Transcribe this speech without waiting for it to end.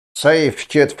Save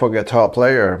kit for guitar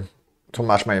player to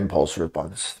match my impulse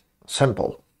response.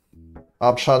 Simple.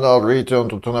 Optional return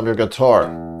to tune up your guitar.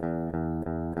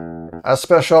 A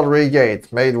special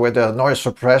regate made with a noise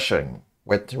suppression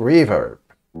with reverb.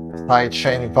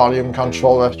 Sidechain volume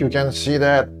control, if you can see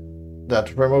that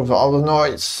removes all the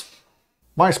noise.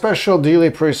 My special delay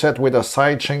preset with a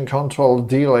sidechain control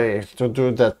delay to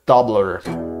do that doubler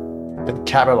in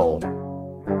capital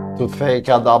to fake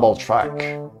a double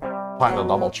track. Find a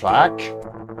double track.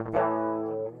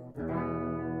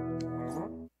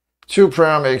 2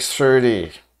 preamp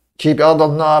X30. Keep all the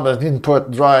knob and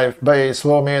input, drive, bass,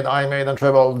 low mid, high mid, and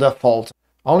treble default.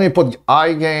 Only put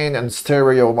high gain and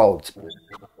stereo mode.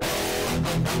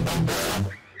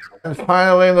 And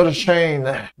finally in the chain,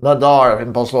 the DAR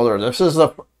impulse loader. This is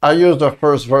I use the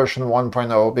first version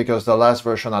 1.0 because the last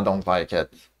version I don't like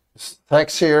it. It's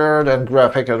sexier than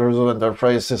graphic user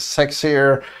interface is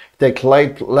sexier. Take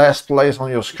less place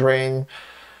on your screen.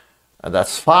 And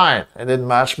that's fine. It didn't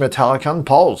match Metallica and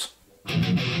Pulse.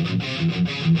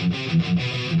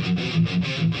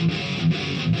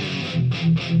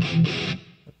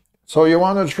 So you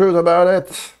want the truth about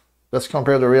it? Let's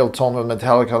compare the real tone with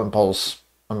Metallica and Pulse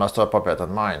and Master Puppet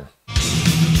and mine.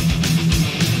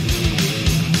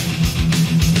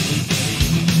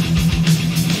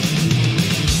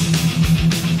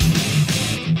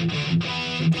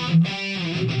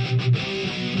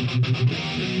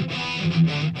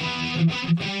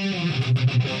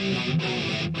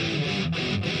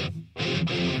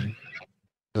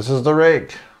 This is the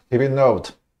rig. Keep it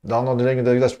note. Download the link in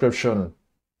the description.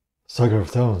 Sucker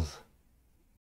of tones.